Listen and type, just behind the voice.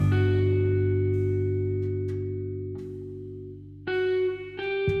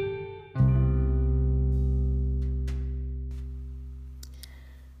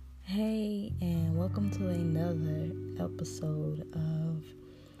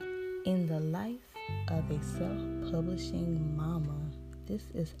In the life of a self-publishing mama, this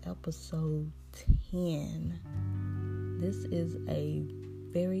is episode 10. This is a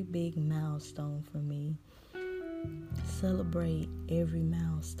very big milestone for me. Celebrate every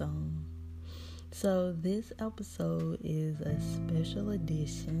milestone. So this episode is a special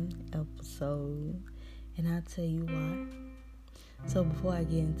edition episode, and I'll tell you why. So before I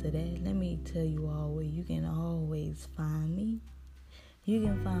get into that, let me tell you all where you can always find me. You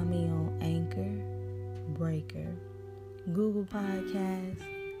can find me on Anchor, Breaker, Google Podcasts,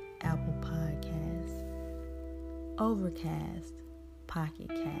 Apple Podcasts, Overcast, Pocket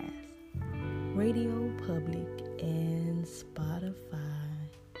Cast, Radio Public, and Spotify.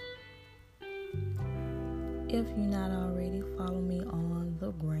 If you're not already, follow me on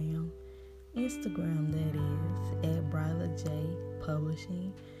the gram, Instagram that is, at Bryla J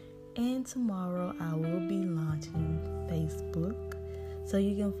Publishing. And tomorrow I will be launching Facebook. So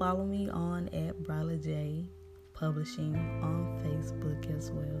you can follow me on at Bryla J Publishing on Facebook as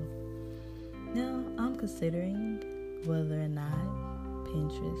well. Now, I'm considering whether or not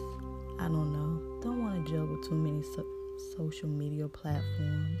Pinterest, I don't know. Don't want to juggle too many social media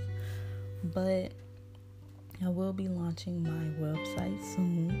platforms. But I will be launching my website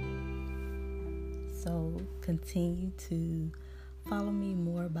soon. So continue to follow me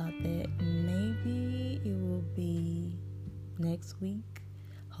more about that. Maybe it will be next week.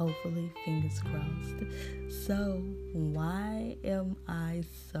 Hopefully, fingers crossed. So, why am I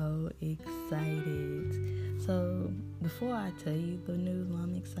so excited? So, before I tell you the news why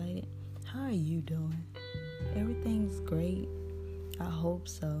I'm excited, how are you doing? Everything's great. I hope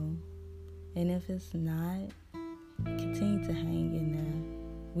so. And if it's not, continue to hang in there.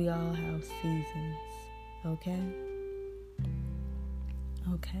 We all have seasons, okay?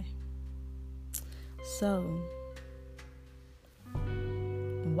 Okay. So,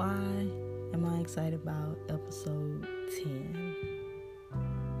 why am I excited about episode 10?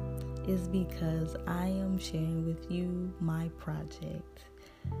 It's because I am sharing with you my project.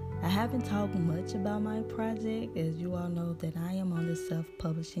 I haven't talked much about my project, as you all know that I am on this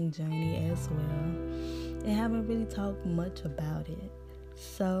self-publishing journey as well, and haven't really talked much about it.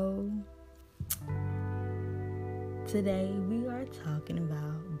 So, today we are talking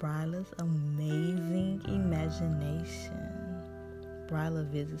about Bryla's amazing imagination. Bryla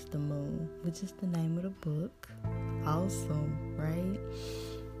Visits the Moon, which is the name of the book. Awesome, right?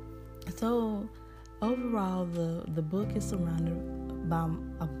 So, overall, the book is surrounded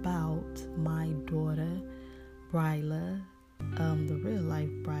about my daughter, Bryla, the real life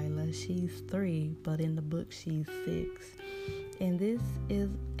Bryla. She's 3, but in the book she's 6. And this is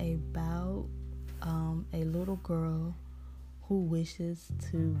about a little girl who wishes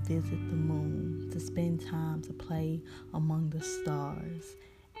to visit the moon, to spend time to play among the stars.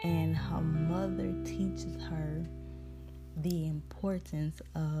 And her mother teaches her the importance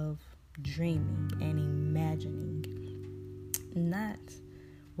of dreaming and imagining. Not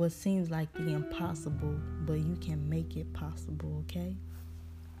what seems like the impossible, but you can make it possible, okay?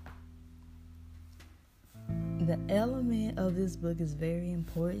 The element of this book is very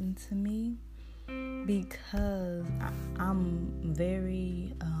important to me because I'm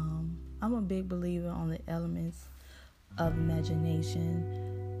a big believer on the elements of imagination,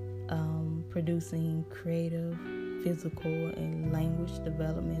 producing creative, physical, and language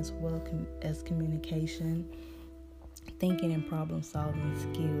development, as well as communication, thinking, and problem-solving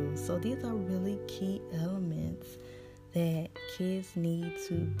skills. So these are really key elements that kids need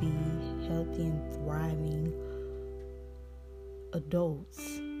to be healthy and thriving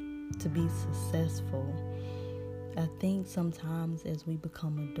adults to be successful. I think sometimes as we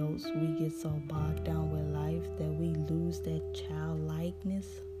become adults, we get so bogged down with life that we lose that childlikeness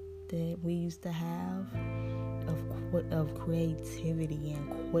that we used to have of creativity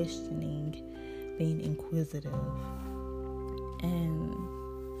and questioning, being inquisitive. And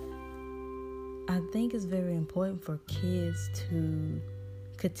I think it's very important for kids to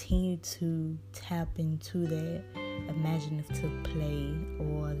continue to tap into that imaginative play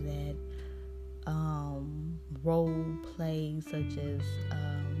or that role play, such as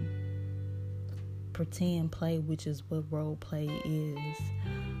pretend play, which is what role play is.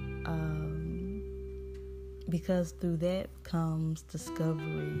 Because through that comes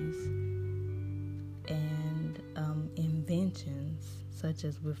discoveries and inventions, such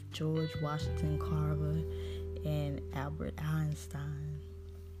as with George Washington Carver and Albert Einstein.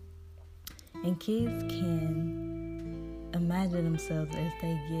 And kids can imagine themselves as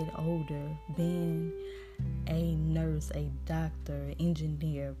they get older being a nurse, a doctor,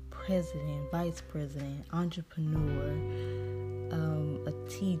 engineer, president, vice president, entrepreneur, a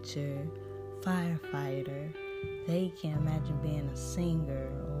teacher, firefighter. They can imagine being a singer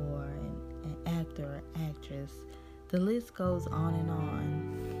or an actor or actress. The list goes on and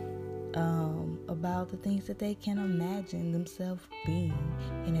on about the things that they can imagine themselves being.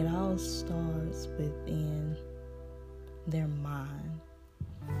 And it all starts within their mind.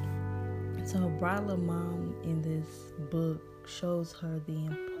 So Bryla's mom in this book shows her the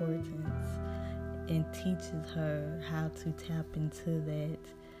importance and teaches her how to tap into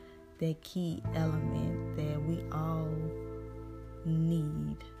that key element that we all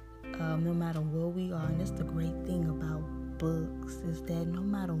need, no matter where we are. And that's the great thing about books, is that no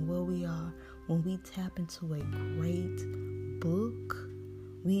matter where we are, when we tap into a great book,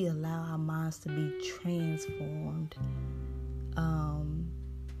 we allow our minds to be transformed.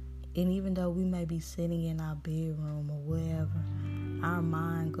 And even though we may be sitting in our bedroom or wherever, our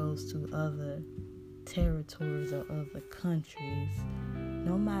mind goes to other territories or other countries.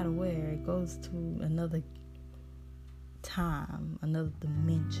 No matter where, it goes to another time, another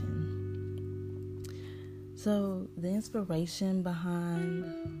dimension. So the inspiration behind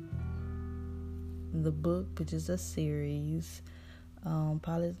the book, which is a series,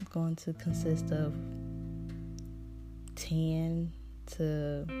 probably going to consist of 10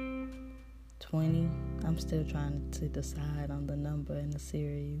 to 20. I'm still trying to decide on the number in the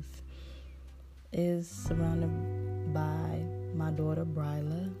series. Is surrounded by my daughter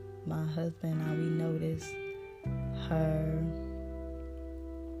Bryla. My husband and I, we noticed her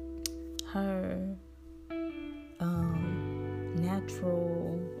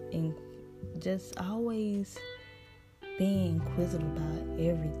natural and just always being inquisitive about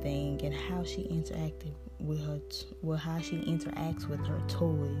everything and how she interacted with how she interacts with her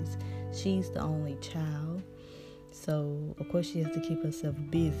toys. She's the only child, so of course she has to keep herself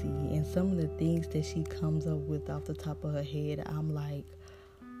busy, and some of the things that she comes up with off the top of her head, I'm like,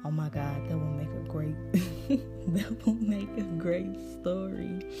 oh my God, that will make a great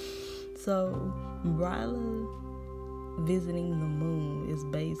story. So Bryla visiting the moon is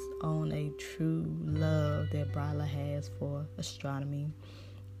based on a true love that Bryla has for astronomy,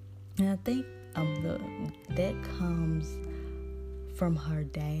 and I think that comes from her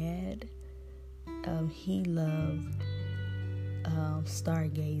dad. He loves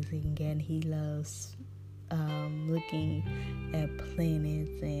stargazing, and he loves looking at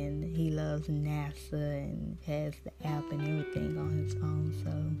planets, and he loves NASA and has the app and everything on his phone.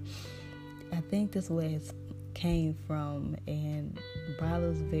 So I think that's where it came from, and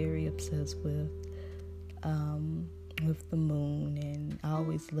Bryla's very obsessed with the moon, and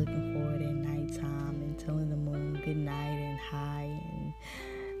always looking for it at nighttime and telling the moon good night and hi and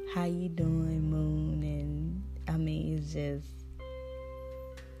how you doing, moon. And I mean, it's just,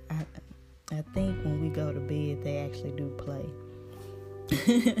 I think when we go to bed, they actually do play.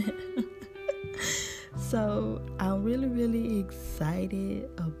 So I'm really, really excited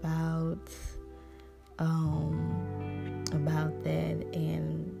about that,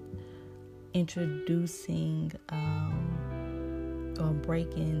 and introducing or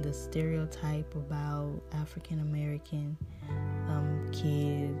breaking the stereotype about African American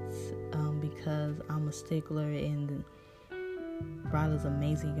kids, because I'm a stickler in Bryla's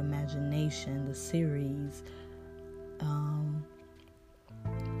Amazing Imagination, the series.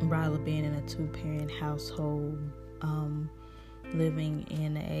 Bryla being in a 2-parent household, living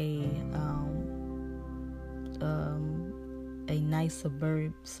in a nice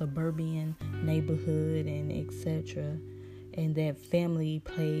suburban neighborhood, and etc. And that family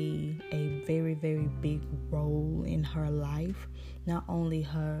played a very, very big role in her life. Not only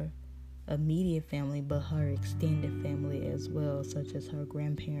her immediate family, but her extended family as well, such as her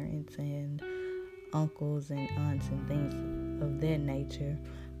grandparents and uncles and aunts and things of that nature,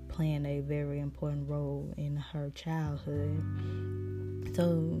 playing a very important role in her childhood.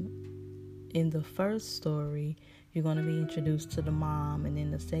 So in the first story, you're going to be introduced to the mom, and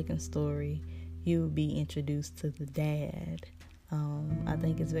in the second story, you will be introduced to the dad. I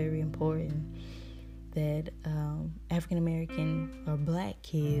think it's very important that African American or black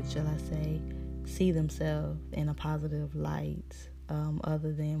kids, shall I say, see themselves in a positive light,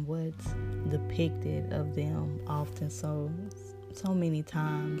 other than what's depicted of them often so many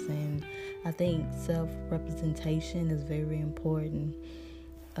times. And I think self-representation is very important.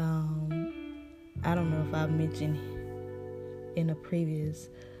 I don't know if I mentioned in a previous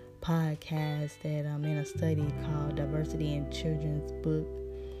podcast that I'm in a study called Diversity in Children's Book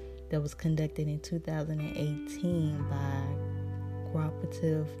that was conducted in 2018 by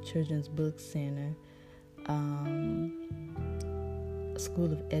Cooperative Children's Book Center,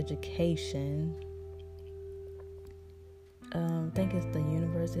 School of Education. I think it's the University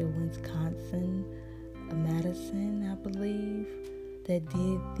University of Wisconsin, Madison, I believe, that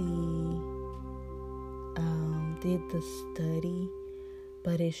did the study,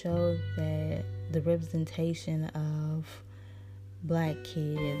 but it showed that the representation of Black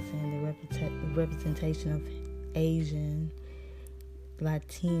kids and the representation of Asian,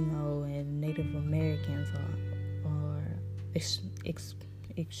 Latino, and Native Americans are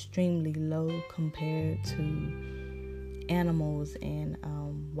extremely low compared to animals and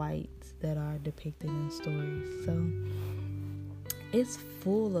whites that are depicted in stories. So it's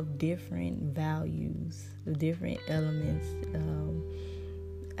full of different values, the different elements.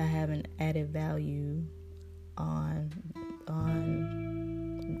 I have an added value on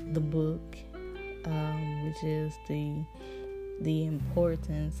the book, which is the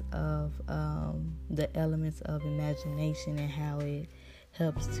importance of the elements of imagination and how it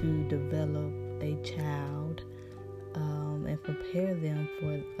helps to develop a child and prepare them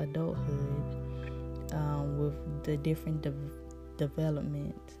for adulthood with the different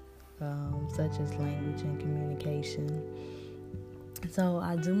development, such as language and communication. So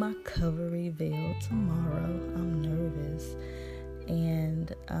I do my cover reveal tomorrow. I'm nervous,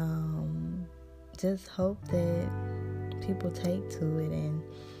 and just hope that people take to it, and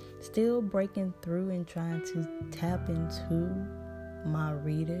still breaking through and trying to tap into my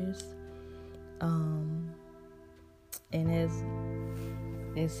readers. And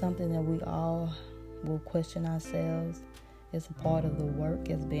it's something that we all will question ourselves. It's a part of the work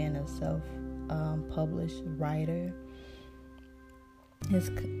as being a self-published writer. It's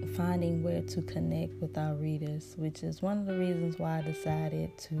finding where to connect with our readers, which is one of the reasons why I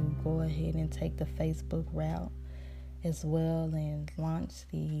decided to go ahead and take the Facebook route as well and launch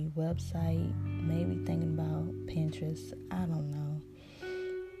the website, maybe thinking about Pinterest. I don't know.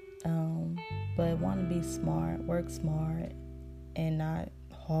 But want to be smart, work smart, and not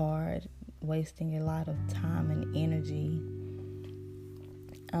hard, wasting a lot of time and energy,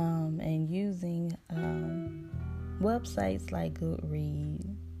 and using websites like Goodreads.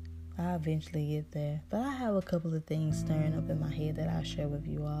 I'll eventually get there, but I have a couple of things stirring up in my head that I'll share with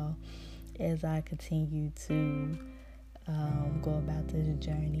you all as I continue to go about this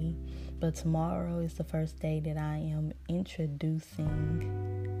journey. But tomorrow is the first day that I am introducing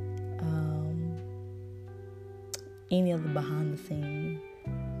any of the behind the scenes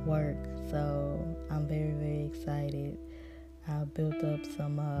work, so I'm very, very excited. I built up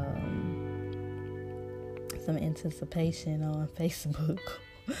some anticipation on Facebook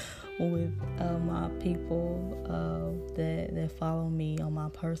with my people that follow me on my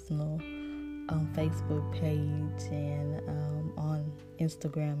personal Facebook page and on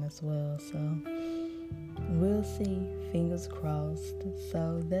Instagram as well. So we'll see, fingers crossed.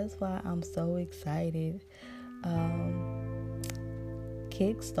 So that's why I'm so excited.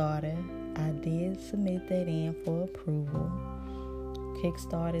 Kickstarter, I did submit that in for approval.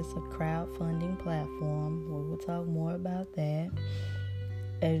 Kickstarter is a crowdfunding platform. We will talk more about that,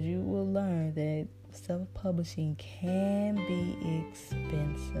 as you will learn that self-publishing can be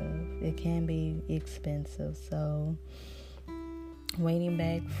expensive. It can be expensive. So waiting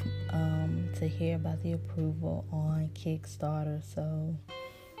back to hear about the approval on Kickstarter. So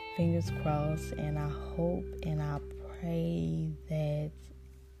fingers crossed, and I hope and I pray that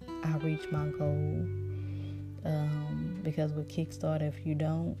I reach my goal. Because with Kickstarter, if you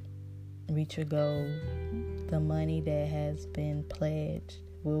don't reach your goal, the money that has been pledged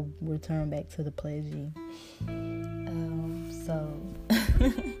will return back to the pledgee. So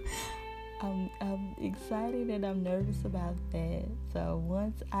I'm excited and I'm nervous about that. So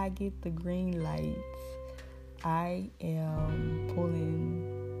once I get the green lights, I am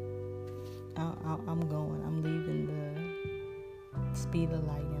pulling. I'm going. I'm leaving the speed of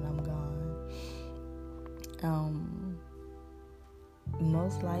light and I'm gone.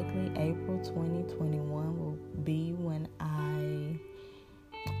 Most likely April 2021 will be when I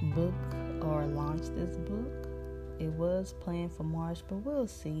book or launch this book. It was planned for March, but we'll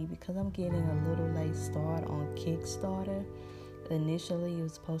see, because I'm getting a little late start on Kickstarter. Initially it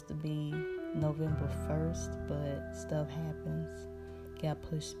was supposed to be November 1st, but stuff happens, got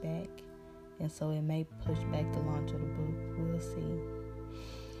pushed back, and so it may push back the launch of the book. We'll see.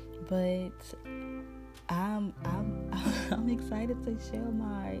 But I'm excited to share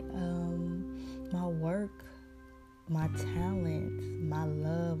my work, my talents, my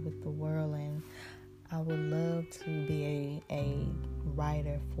love with the world, and I would love to be a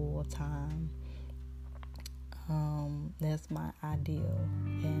writer full time. That's my ideal,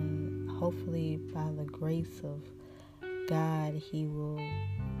 and hopefully by the grace of God, He will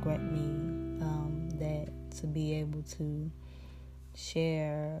grant me that to be able to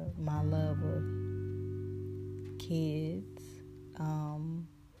share my love of kids,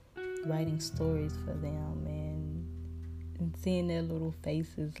 writing stories for them, and seeing their little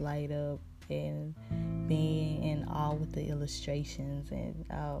faces light up, and being in awe with the illustrations. And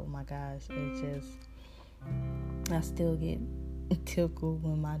oh my gosh, I still get tickled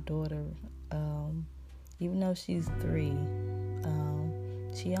when my daughter, even though she's 3,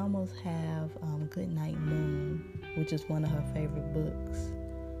 she almost have Goodnight Moon, which is one of her favorite books,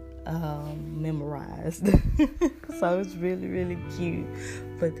 memorized. So it's really, really cute.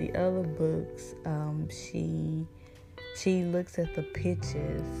 But the other books, she looks at the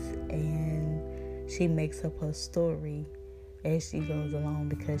pictures and she makes up her story as she goes along,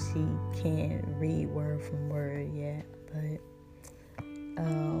 because she can't read word from word yet. But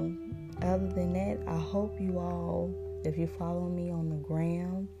other than that, I hope you all, if you follow me on the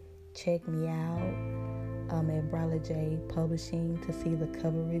gram, check me out at Bryla J Publishing to see the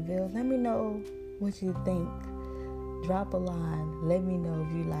cover reveal. Let me know what you think. Drop a line. Let me know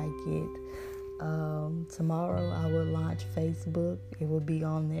if you like it. Tomorrow I will launch Facebook. It will be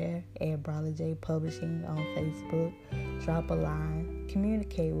on there at Bryla J Publishing on Facebook. Drop a line.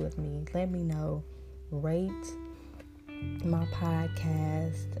 Communicate with me. Let me know. Rate my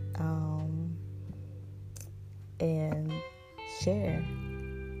podcast and share.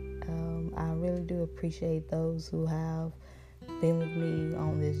 I really do appreciate those who have been with me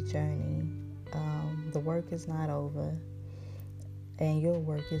on this journey. The work is not over, and your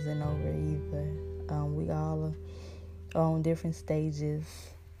work isn't over either. We all are on different stages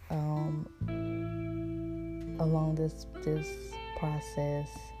along this process.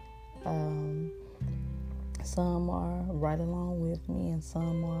 Some are right along with me, and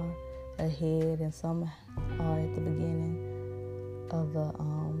some are ahead, and some are at the beginning of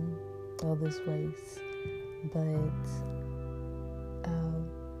this race. But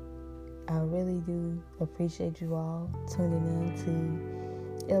I really do appreciate you all tuning in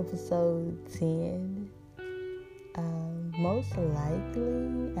to episode 10. Most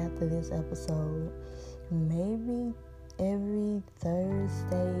likely after this episode, maybe every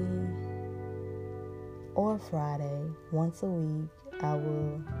Thursday or Friday, once a week, I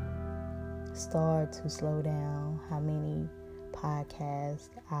will start to slow down how many podcasts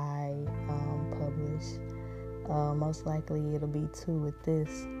I publish. Most likely it'll be 2 with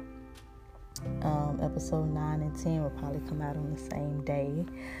this. Episode 9 and 10 will probably come out on the same day.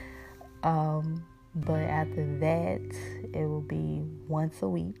 But after that, it will be once a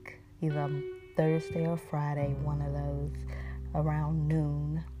week, either Thursday or Friday, one of those around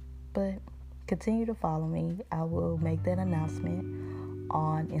noon. But continue to follow me. I will make that announcement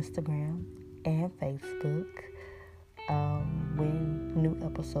on Instagram and Facebook when new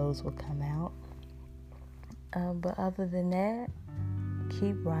episodes will come out. But other than that,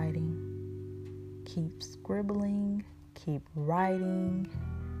 keep writing. Keep scribbling, keep writing,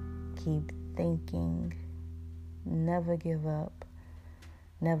 keep thinking. Never give up.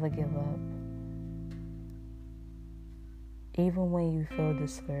 Never give up. Even when you feel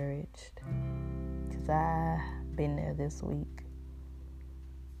discouraged. Because I've been there this week.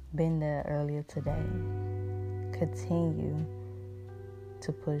 Been there earlier today. Continue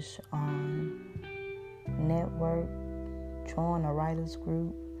to push on. Network. Join a writers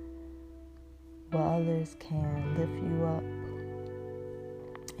group where others can lift you up,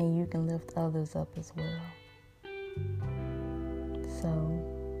 and you can lift others up as well. So,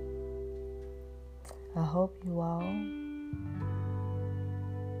 I hope you all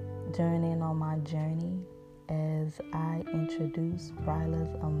join in on my journey as I introduce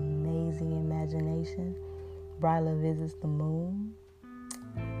Bryla's amazing imagination. Bryla visits the moon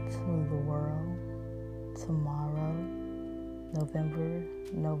to the world tomorrow,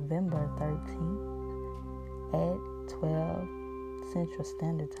 November 13th at 12 Central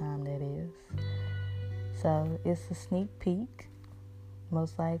Standard Time, that is. So it's a sneak peek.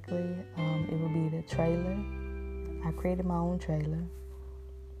 Most likely it will be the trailer. I created my own trailer.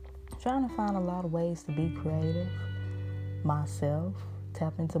 Trying to find a lot of ways to be creative myself.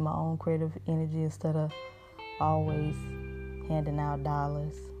 Tap into my own creative energy instead of always handing out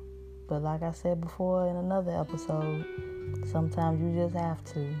dollars. But like I said before in another episode, sometimes you just have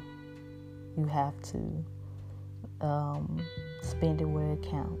to. You have to spend it where it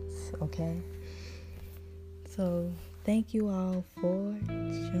counts, okay? So thank you all for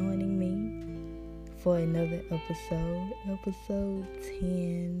joining me for another episode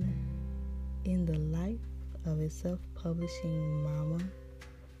 10 in the life of a self-publishing mama.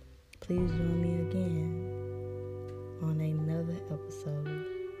 Please join